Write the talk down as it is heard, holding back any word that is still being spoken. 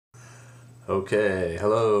Okay,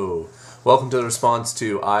 hello. Welcome to the response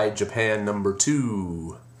to iJapan number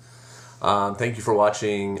 2. Thank you for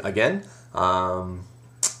watching again. I'm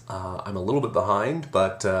a little bit behind,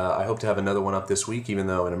 but I hope to have another one up this week, even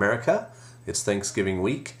though in America it's Thanksgiving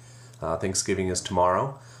week. Thanksgiving is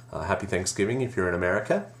tomorrow. Happy Thanksgiving if you're in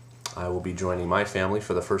America. I will be joining my family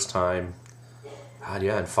for the first time,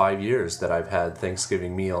 in 5 years that I've had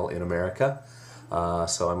Thanksgiving meal in America.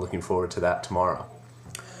 So I'm looking forward to that tomorrow.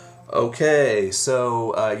 Okay,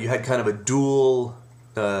 so you had kind of a dual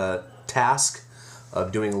task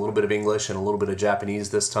of doing a little bit of English and a little bit of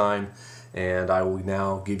Japanese this time, and I will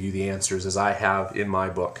now give you the answers as I have in my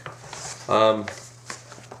book.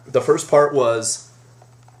 The first part was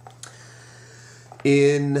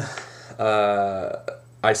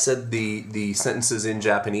I said the sentences in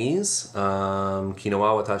Japanese. Kino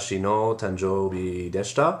wa watashi no tanjoubi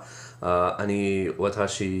deshita. Ani wa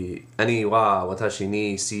watashi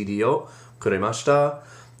ni CDをくれました。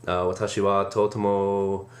私はとて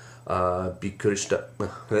もびっくりした。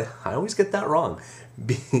I always get that wrong.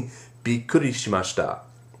 びっくりしました。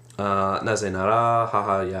なぜなら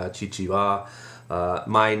母や父は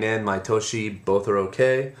毎年毎年 both are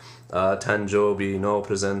okay. 誕生日の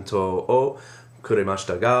プレゼントをくれまし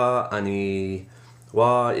たが、兄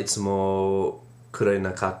はいつもくれ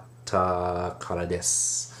なかったからで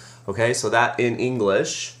す。Okay, so that in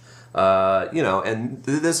English, and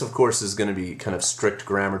this of course is going to be kind of strict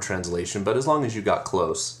grammar translation, but as long as you got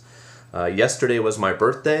close. Yesterday was my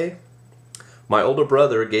birthday. My older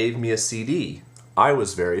brother gave me a CD. I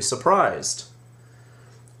was very surprised.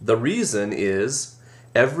 The reason is,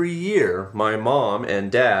 every year my mom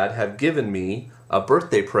and dad have given me a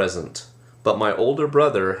birthday present, but my older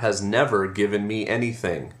brother has never given me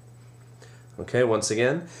anything. Okay, once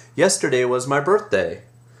again, yesterday was my birthday.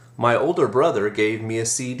 My older brother gave me a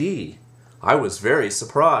CD. I was very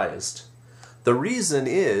surprised. The reason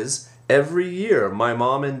is, every year my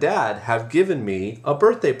mom and dad have given me a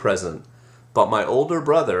birthday present, but my older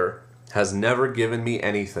brother has never given me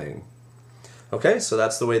anything. Okay, so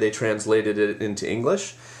that's the way they translated it into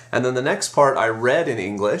English. And then the next part I read in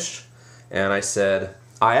English, and I said,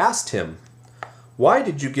 I asked him, "Why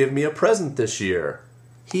did you give me a present this year?"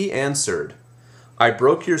 He answered, "I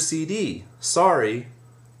broke your CD. Sorry.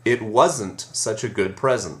 It wasn't such a good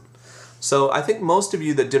present." So I think most of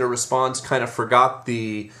you that did a response kind of forgot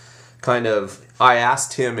the kind of I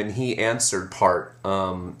asked him and he answered part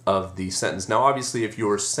of the sentence. Now obviously if you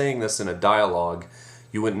were saying this in a dialogue,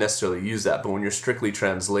 you wouldn't necessarily use that, but when you're strictly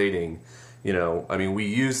translating, we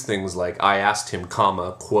use things like I asked him,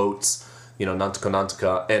 comma, quotes,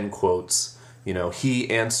 nantuka, end quotes, he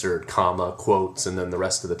answered, comma, quotes, and then the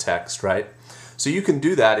rest of the text, right? So you can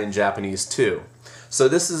do that in Japanese too. So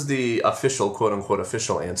this is the official, quote-unquote,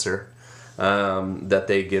 official answer that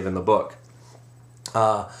they give in the book.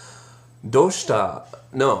 Doushite,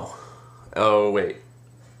 no. Oh, wait.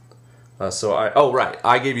 Right.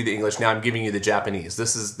 I gave you the English, now I'm giving you the Japanese.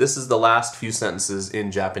 This is the last few sentences in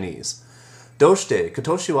Japanese. どうして今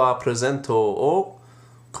年はプレゼントを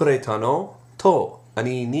くれたのと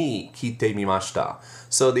兄にきいてみました。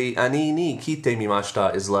So the 兄にきいてみまし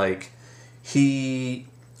た is like,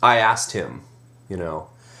 I asked him.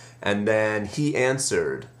 And then he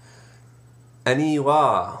answered, 兄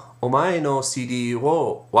はお前の CD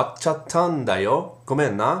をわっちゃったんだよ。ごめ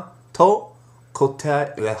んな。と答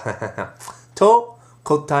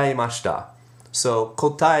えました。So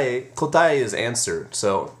答え is answered.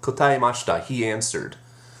 So 答えました. He answered.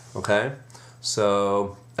 Okay?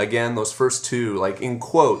 So again, those first two, like in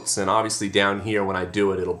quotes, and obviously down here when I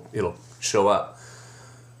do it, it'll show up.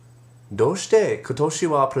 どうして今年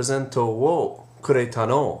はプレゼントをくれた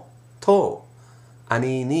のと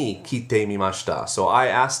兄に聞いてみました。So I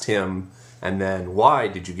asked him, and then,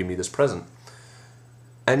 why did you give me this present?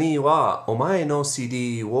 兄はお前の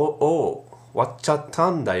CD を割っちゃった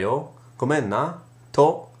んだよ。ごめんな。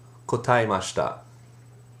と答えました。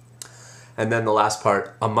And then the last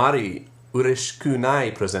part, あまりうれしくな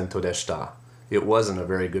いプレゼントでした。It wasn't a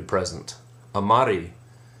very good present. あまり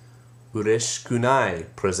うれしくない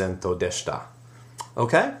プレゼントでした。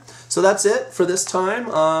Okay, so that's it for this time.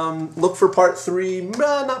 Look for part 3,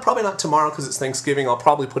 probably not tomorrow because it's Thanksgiving. I'll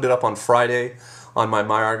probably put it up on Friday on my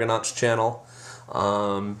Argonauts channel.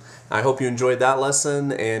 I hope you enjoyed that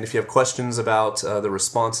lesson, and if you have questions about the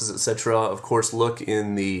responses, etc., of course, look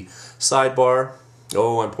in the sidebar.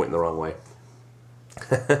 Oh, I'm pointing the wrong way.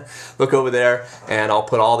 Look over there, and I'll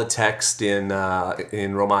put all the text in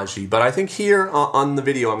Romaji. But I think here on the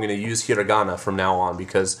video, I'm going to use hiragana from now on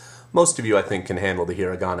because most of you, I think, can handle the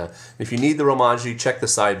hiragana. If you need the Romaji, check the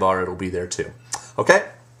sidebar. It'll be there too. Okay?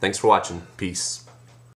 Thanks for watching. Peace.